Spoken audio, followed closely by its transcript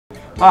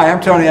Hi,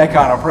 I'm Tony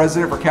Iacono,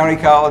 President for County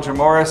College of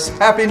Morris.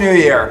 Happy New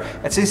Year.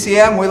 At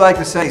CCM, we like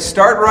to say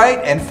start right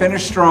and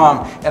finish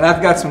strong. And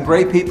I've got some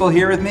great people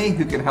here with me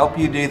who can help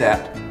you do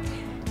that.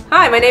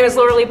 Hi, my name is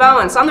Laura Lee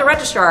Bowens. I'm the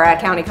registrar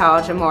at County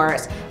College of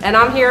Morris, and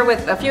I'm here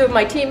with a few of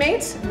my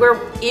teammates. We're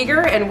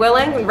eager and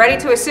willing and ready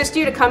to assist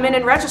you to come in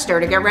and register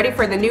to get ready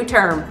for the new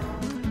term.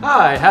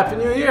 Hi, Happy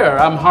New Year.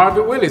 I'm Harvey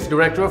Willis,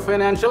 Director of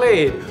Financial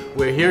Aid.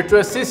 We're here to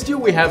assist you.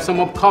 We have some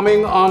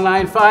upcoming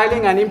online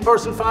filing and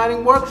in-person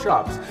filing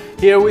workshops.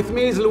 Here with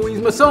me is Louise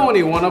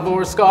Massoni, one of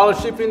our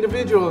scholarship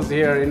individuals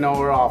here in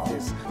our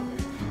office.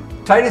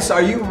 Titus,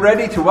 are you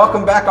ready to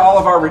welcome back all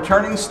of our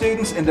returning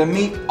students and to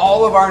meet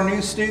all of our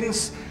new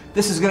students?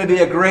 This is going to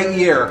be a great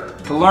year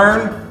to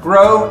learn,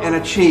 grow, and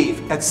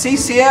achieve. At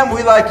CCM,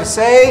 we like to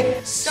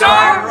say,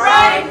 start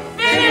right,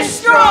 finish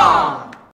strong!